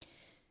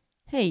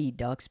Hey,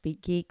 Dog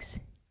Speak Geeks.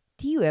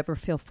 Do you ever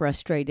feel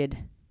frustrated?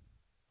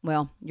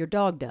 Well, your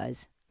dog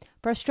does.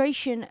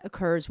 Frustration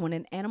occurs when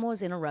an animal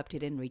is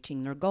interrupted in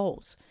reaching their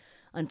goals.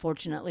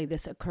 Unfortunately,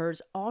 this occurs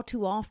all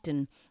too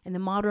often in the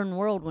modern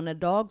world when a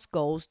dog's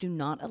goals do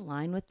not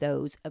align with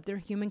those of their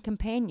human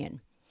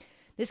companion.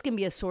 This can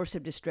be a source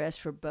of distress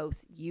for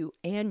both you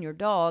and your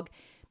dog,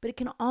 but it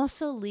can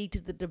also lead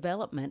to the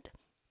development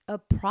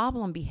of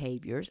problem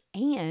behaviors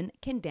and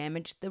can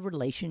damage the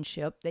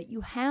relationship that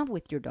you have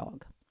with your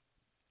dog.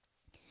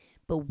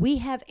 But we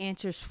have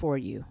answers for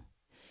you.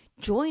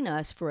 Join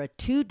us for a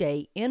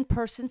 2-day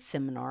in-person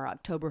seminar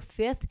October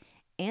 5th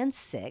and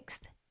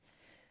 6th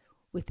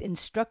with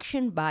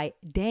instruction by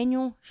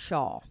Daniel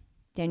Shaw.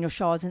 Daniel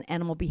Shaw is an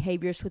animal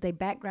behaviorist with a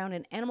background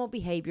in animal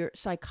behavior,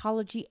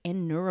 psychology,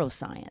 and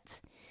neuroscience.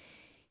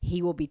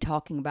 He will be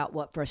talking about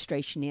what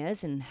frustration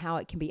is and how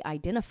it can be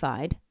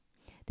identified,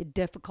 the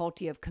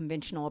difficulty of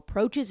conventional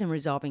approaches in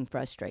resolving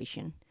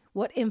frustration,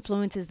 what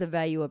influences the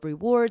value of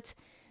rewards,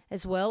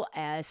 as well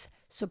as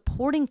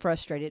supporting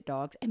frustrated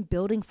dogs and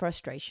building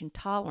frustration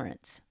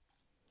tolerance.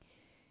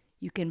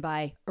 You can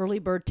buy early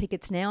bird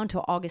tickets now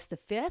until August the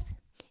 5th,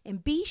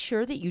 and be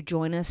sure that you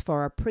join us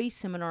for our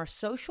pre-seminar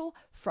social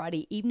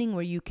Friday evening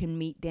where you can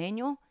meet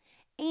Daniel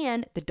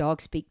and the Dog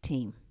Speak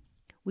team.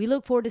 We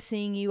look forward to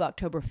seeing you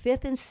October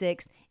 5th and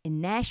 6th in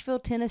Nashville,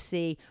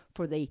 Tennessee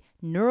for the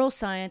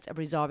Neuroscience of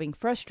Resolving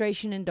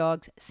Frustration in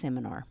Dogs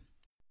seminar.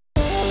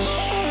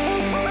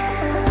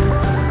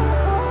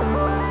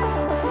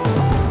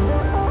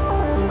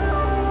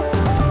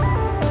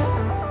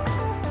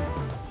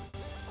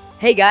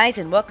 Hey guys,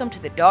 and welcome to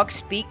the Dog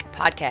Speak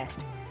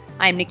podcast.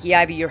 I am Nikki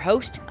Ivy, your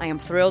host. I am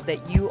thrilled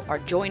that you are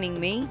joining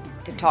me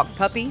to talk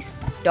puppies,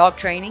 dog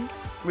training,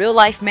 real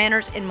life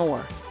manners, and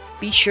more.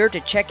 Be sure to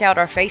check out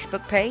our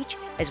Facebook page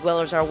as well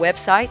as our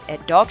website at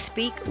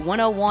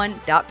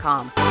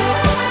dogspeak101.com.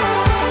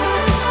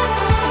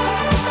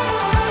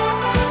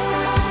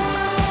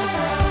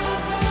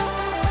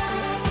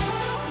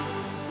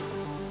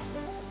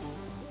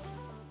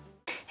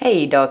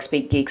 Hey, Dog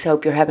Speak Geeks. I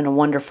hope you're having a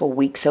wonderful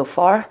week so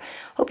far.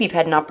 Hope you've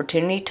had an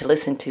opportunity to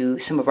listen to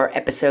some of our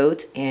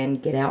episodes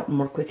and get out and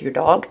work with your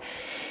dog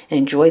and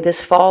enjoy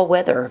this fall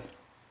weather.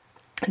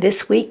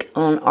 This week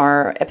on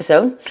our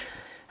episode,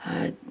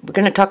 we're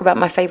going to talk about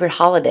my favorite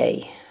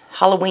holiday,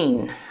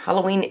 Halloween.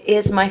 Halloween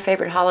is my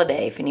favorite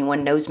holiday. If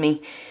anyone knows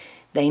me,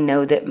 they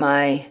know that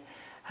my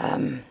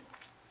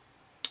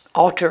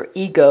alter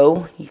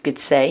ego, you could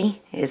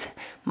say, is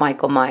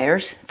Michael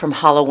Myers from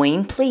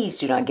Halloween. Please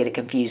do not get it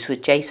confused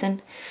with Jason.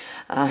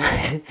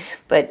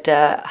 But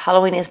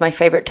Halloween is my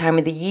favorite time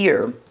of the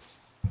year.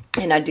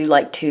 And I do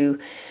like to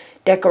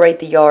decorate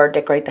the yard,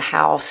 decorate the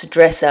house,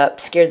 dress up,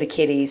 scare the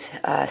kitties,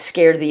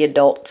 scare the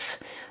adults,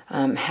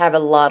 have a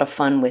lot of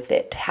fun with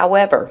it.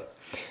 However,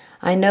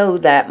 I know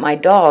that my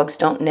dogs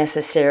don't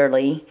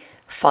necessarily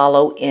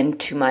follow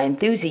into my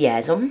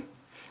enthusiasm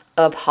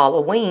of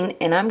Halloween,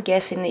 and I'm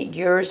guessing that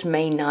yours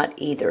may not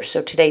either.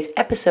 So today's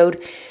episode,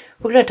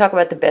 we're going to talk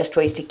about the best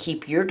ways to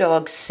keep your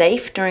dog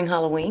safe during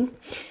Halloween,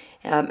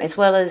 as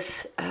well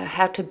as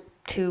how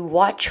to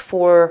watch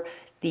for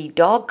the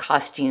dog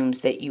costumes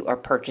that you are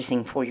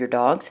purchasing for your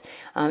dogs,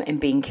 and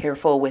being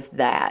careful with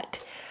that.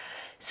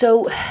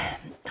 So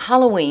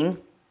Halloween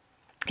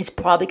is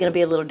probably going to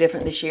be a little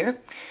different this year.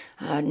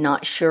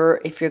 Not sure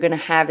if you're going to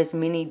have as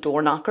many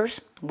door knockers.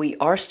 We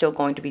are still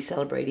going to be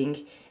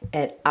celebrating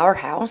at our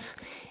house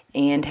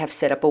and have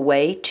set up a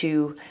way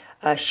to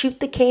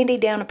shoot the candy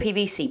down a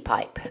PVC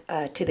pipe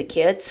to the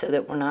kids so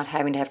that we're not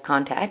having to have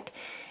contact.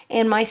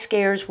 And my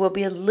scares will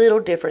be a little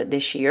different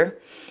this year.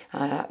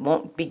 I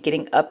won't be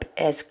getting up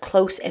as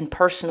close and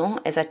personal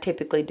as I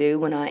typically do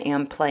when I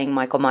am playing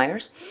Michael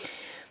Myers,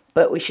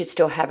 but we should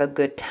still have a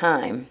good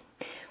time.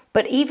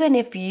 But even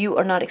if you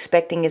are not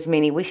expecting as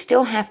many, we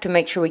still have to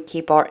make sure we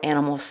keep our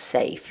animals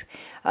safe.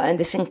 And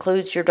this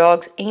includes your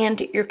dogs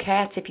and your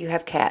cats if you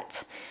have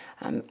cats.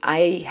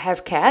 I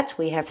have cats.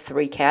 We have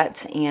 3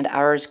 cats, and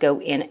ours go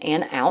in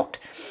and out.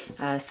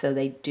 So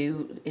they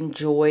do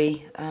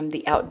enjoy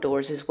the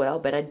outdoors as well.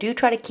 But I do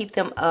try to keep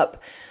them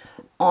up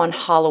on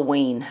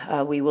Halloween.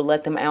 We will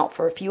let them out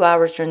for a few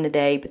hours during the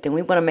day, but then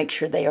we want to make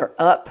sure they are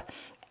up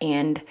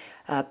and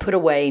put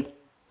away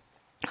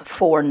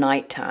for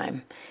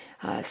nighttime.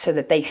 So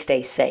that they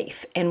stay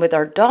safe. And with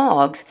our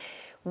dogs,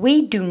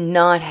 we do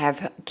not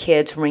have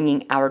kids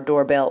ringing our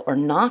doorbell or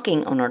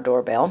knocking on our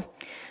doorbell.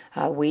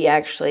 We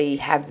actually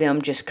have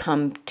them just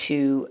come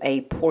to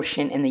a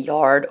portion in the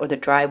yard or the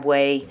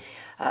driveway,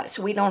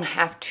 so we don't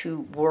have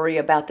to worry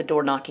about the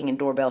door knocking and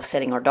doorbell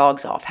setting our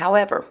dogs off.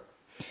 However,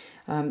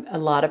 a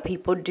lot of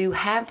people do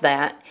have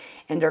that,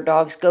 and their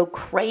dogs go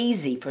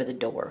crazy for the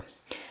door.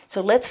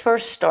 So let's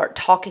first start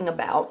talking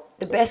about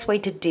the best way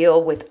to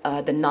deal with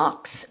the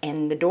knocks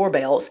and the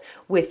doorbells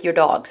with your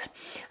dogs.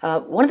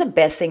 One of the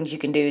best things you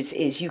can do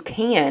is you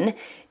can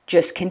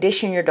just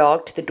condition your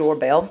dog to the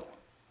doorbell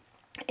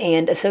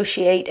and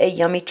associate a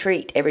yummy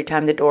treat every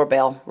time the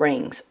doorbell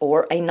rings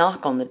or a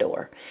knock on the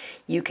door.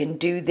 You can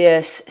do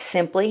this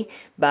simply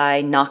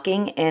by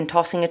knocking and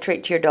tossing a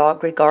treat to your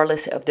dog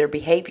regardless of their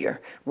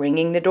behavior.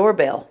 Ringing the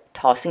doorbell,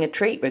 tossing a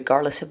treat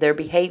regardless of their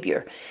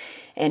behavior.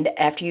 And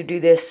after you do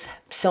this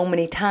so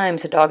many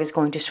times, the dog is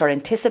going to start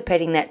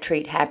anticipating that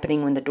treat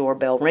happening when the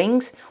doorbell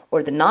rings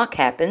or the knock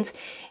happens,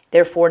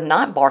 therefore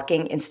not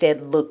barking,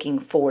 instead looking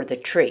for the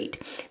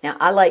treat. Now,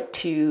 I like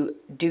to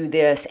do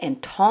this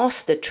and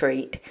toss the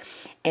treat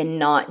and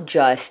not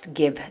just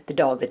give the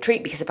dog the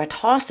treat, because if I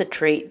toss the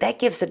treat, that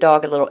gives the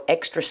dog a little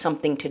extra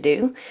something to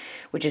do,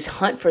 which is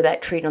hunt for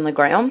that treat on the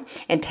ground,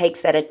 and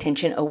takes that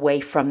attention away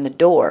from the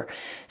door.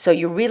 So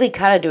you're really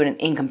kind of doing an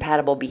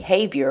incompatible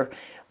behavior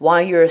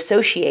while you're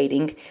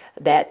associating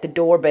that the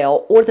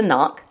doorbell or the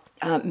knock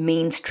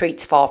means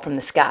treats fall from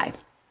the sky.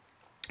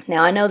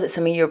 Now, I know that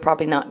some of you are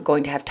probably not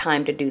going to have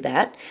time to do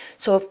that.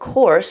 So, of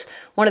course,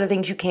 one of the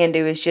things you can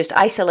do is just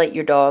isolate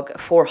your dog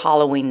for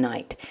Halloween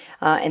night.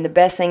 And the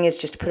best thing is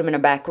just to put them in a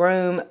back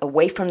room,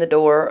 away from the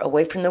door,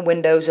 away from the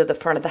windows or the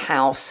front of the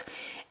house,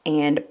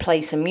 and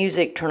play some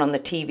music, turn on the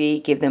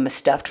TV, give them a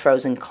stuffed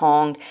frozen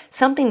Kong,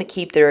 something to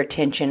keep their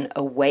attention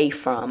away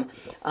from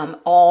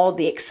all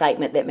the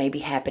excitement that may be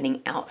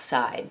happening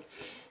outside.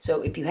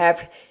 So if you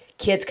have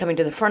kids coming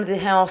to the front of the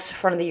house,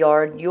 front of the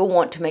yard, you'll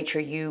want to make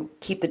sure you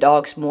keep the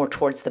dogs more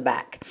towards the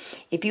back.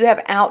 If you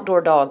have outdoor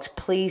dogs,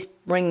 please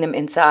bring them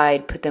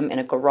inside, put them in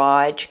a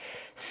garage,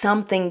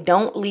 something.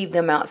 Don't leave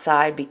them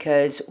outside,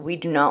 because we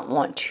do not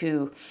want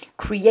to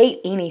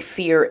create any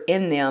fear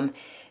in them,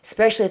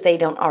 especially if they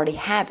don't already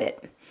have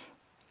it.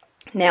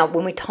 Now,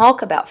 when we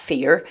talk about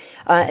fear,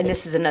 and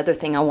this is another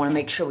thing I want to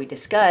make sure we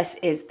discuss,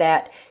 is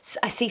that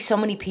I see so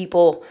many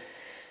people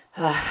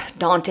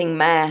daunting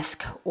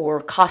masks or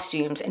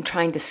costumes and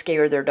trying to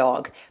scare their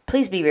dog.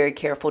 Please be very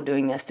careful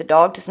doing this. The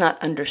dog does not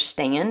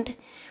understand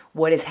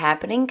what is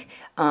happening.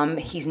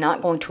 He's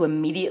not going to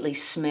immediately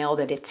smell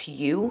that it's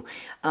you,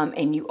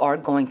 and you are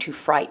going to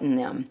frighten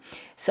them.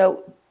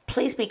 So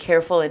please be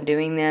careful in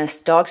doing this.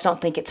 Dogs don't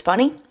think it's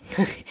funny.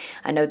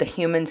 I know the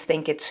humans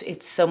think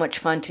it's so much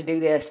fun to do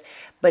this,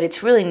 but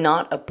it's really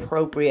not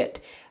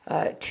appropriate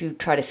to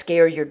try to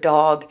scare your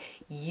dog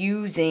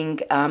using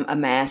a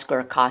mask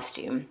or a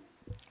costume.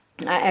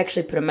 I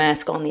actually put a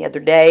mask on the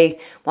other day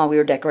while we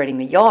were decorating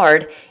the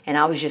yard, and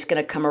I was just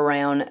going to come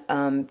around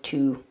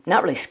to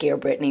not really scare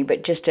Brittany,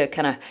 but just to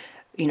kind of,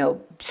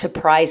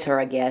 surprise her,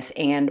 I guess.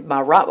 And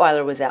my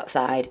Rottweiler was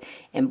outside,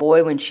 and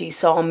boy, when she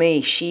saw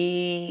me,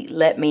 she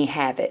let me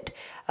have it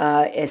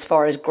as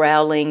far as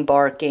growling,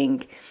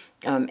 barking,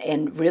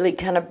 and really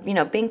kind of,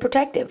 being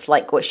protective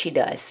like what she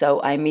does. So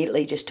I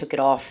immediately just took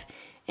it off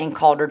and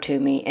called her to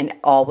me, and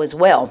all was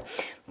well.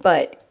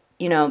 But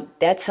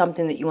that's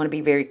something that you want to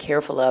be very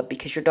careful of,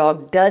 because your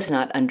dog does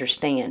not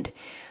understand.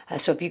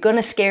 So if you're going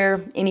to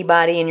scare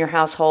anybody in your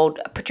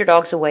household, put your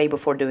dogs away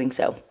before doing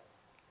so.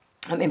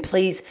 And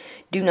please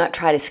do not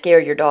try to scare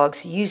your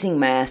dogs using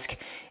masks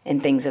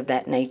and things of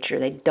that nature.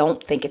 They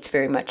don't think it's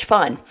very much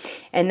fun.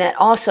 And that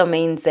also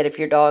means that if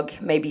your dog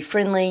may be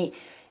friendly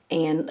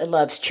and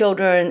loves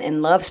children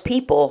and loves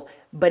people,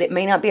 but it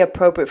may not be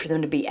appropriate for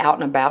them to be out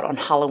and about on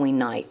Halloween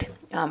night.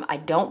 I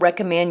don't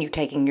recommend you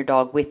taking your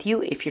dog with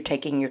you if you're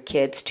taking your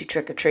kids to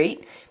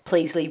trick-or-treat.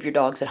 Please leave your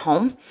dogs at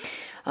home.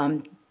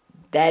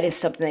 That is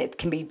something that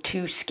can be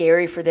too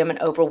scary for them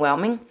and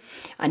overwhelming.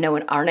 I know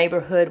in our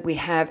neighborhood we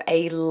have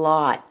a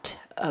lot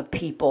of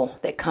people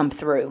that come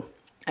through,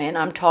 and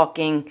I'm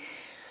talking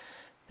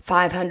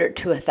 500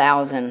 to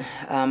 1,000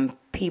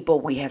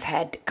 people we have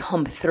had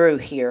come through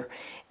here.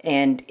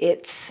 And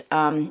it's,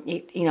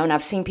 and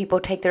I've seen people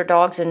take their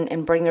dogs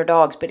and bring their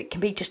dogs, but it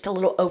can be just a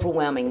little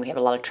overwhelming. We have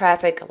a lot of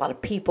traffic, a lot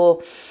of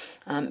people,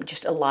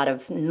 just a lot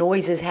of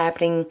noises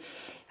happening.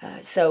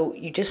 So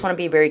you just want to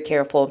be very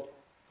careful.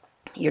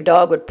 Your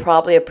dog would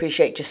probably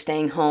appreciate just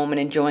staying home and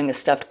enjoying a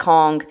stuffed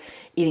Kong,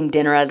 eating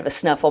dinner out of a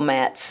snuffle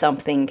mat,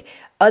 something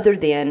other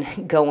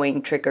than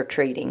going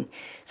trick-or-treating.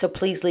 So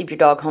please leave your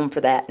dog home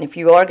for that. And if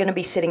you are going to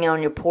be sitting out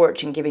on your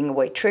porch and giving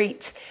away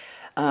treats,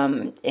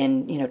 to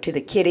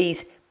the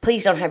kitties,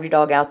 please don't have your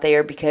dog out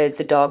there, because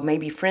the dog may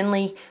be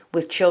friendly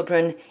with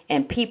children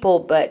and people,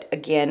 but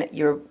again,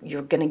 you're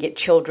going to get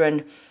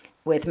children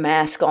with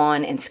masks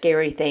on and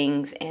scary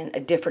things and a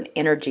different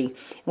energy.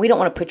 We don't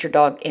want to put your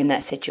dog in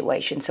that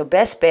situation. So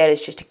best bet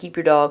is just to keep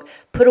your dog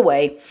put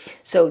away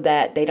so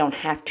that they don't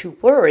have to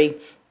worry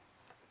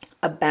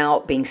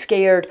about being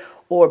scared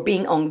or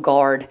being on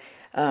guard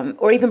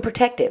or even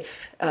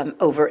protective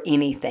over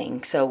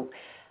anything. So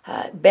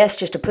best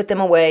just to put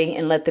them away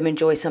and let them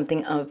enjoy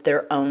something of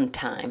their own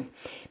time.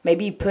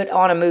 Maybe put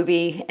on a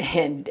movie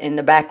and in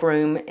the back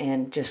room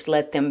and just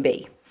let them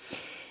be.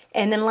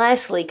 And then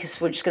lastly,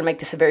 because we're just going to make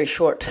this a very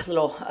short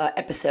little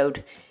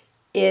episode,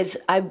 is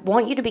I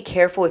want you to be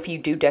careful if you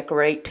do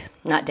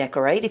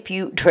if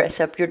you dress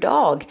up your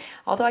dog.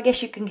 Although I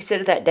guess you can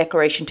consider that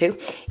decoration too.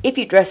 If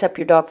you dress up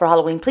your dog for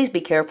Halloween, please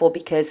be careful,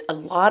 because a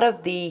lot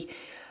of the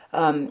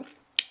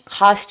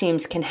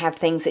Costumes can have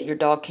things that your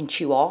dog can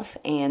chew off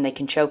and they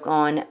can choke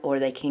on, or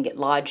they can get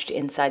lodged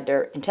inside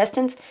their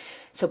intestines.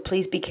 So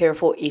please be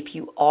careful if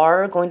you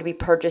are going to be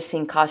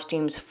purchasing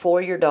costumes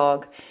for your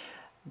dog.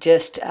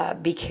 Just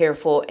be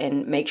careful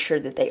and make sure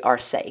that they are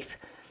safe.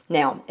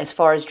 Now, as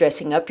far as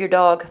dressing up your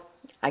dog,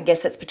 I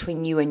guess that's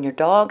between you and your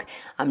dog.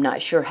 I'm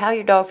not sure how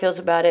your dog feels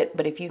about it,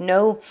 but if you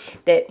know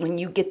that when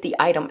you get the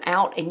item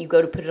out and you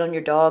go to put it on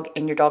your dog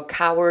and your dog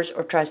cowers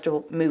or tries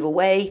to move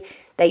away,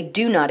 they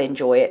do not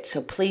enjoy it.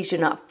 So please do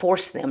not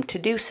force them to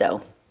do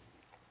so.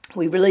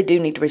 We really do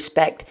need to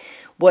respect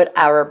what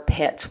our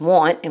pets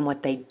want and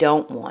what they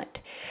don't want.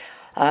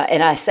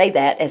 And I say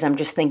that as I'm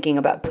just thinking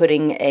about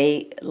putting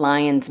a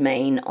lion's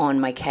mane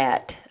on my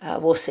cat.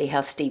 We'll see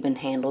how Steven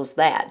handles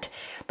that.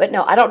 But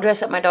no, I don't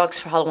dress up my dogs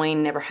for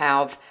Halloween, never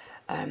have.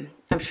 I'm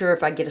sure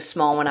if I get a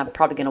small one, I'm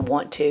probably going to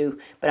want to,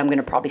 but I'm going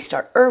to probably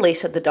start early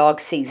so the dog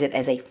sees it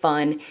as a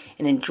fun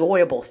and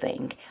enjoyable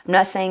thing. I'm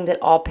not saying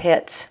that all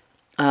pets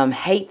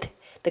hate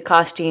the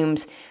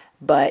costumes,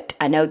 but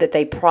I know that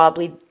they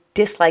probably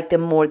dislike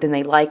them more than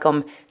they like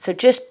them. So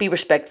just be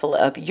respectful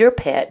of your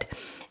pet.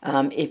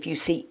 If you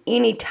see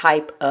any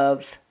type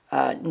of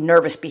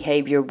nervous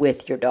behavior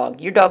with your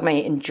dog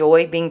may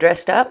enjoy being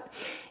dressed up.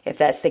 If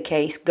that's the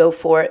case, go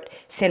for it.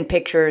 Send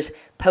pictures,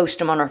 post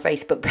them on our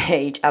Facebook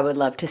page. I would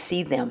love to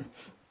see them.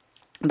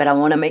 But I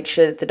want to make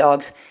sure that the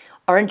dogs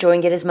are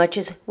enjoying it as much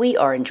as we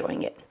are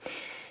enjoying it.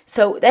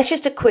 So that's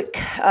just a quick,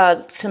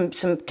 some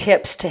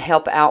tips to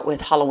help out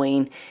with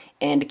Halloween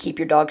and to keep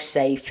your dogs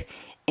safe.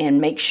 And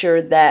make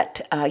sure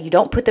that you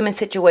don't put them in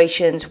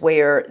situations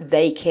where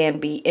they can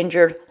be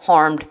injured,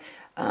 harmed,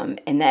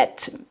 and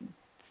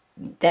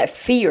that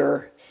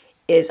fear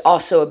is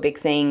also a big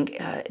thing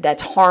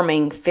that's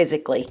harming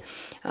physically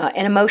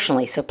and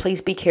emotionally. So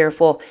please be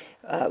careful.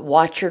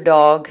 Watch your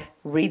dog,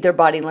 read their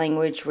body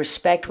language,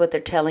 respect what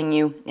they're telling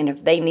you, and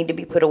if they need to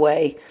be put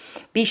away,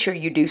 be sure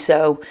you do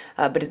so.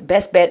 But the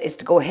best bet is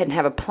to go ahead and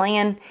have a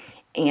plan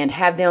and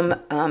have them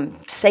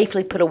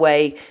safely put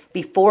away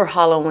before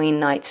Halloween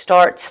night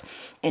starts,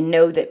 and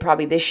know that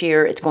probably this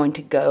year it's going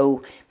to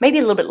go maybe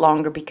a little bit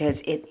longer because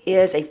it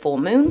is a full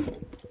moon,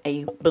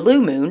 a blue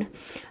moon,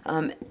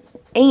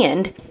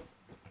 and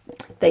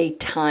the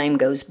time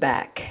goes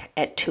back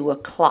at 2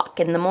 o'clock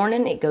in the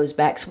morning. It goes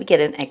back, so we get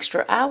an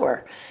extra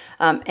hour.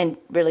 And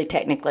really,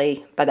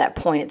 technically, by that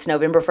point, it's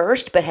November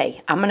 1st, but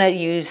hey, I'm going to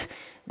use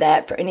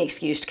that for any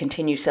excuse to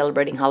continue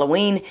celebrating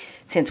Halloween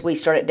since we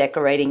started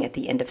decorating at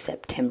the end of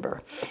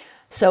September.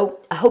 So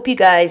I hope you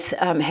guys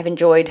have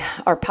enjoyed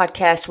our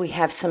podcast. We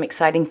have some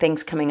exciting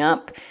things coming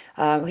up.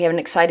 We have an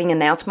exciting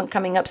announcement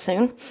coming up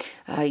soon.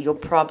 You'll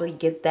probably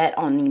get that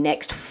on the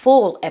next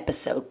full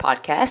episode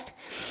podcast.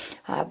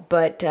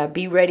 But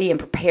be ready and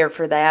prepared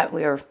for that.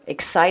 We are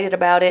excited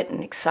about it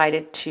and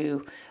excited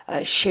to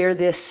share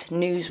this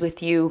news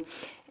with you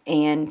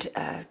and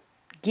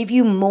give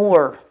you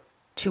more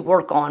to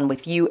work on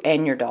with you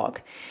and your dog.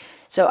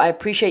 So I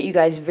appreciate you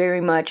guys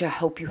very much. I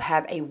hope you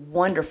have a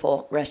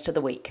wonderful rest of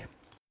the week.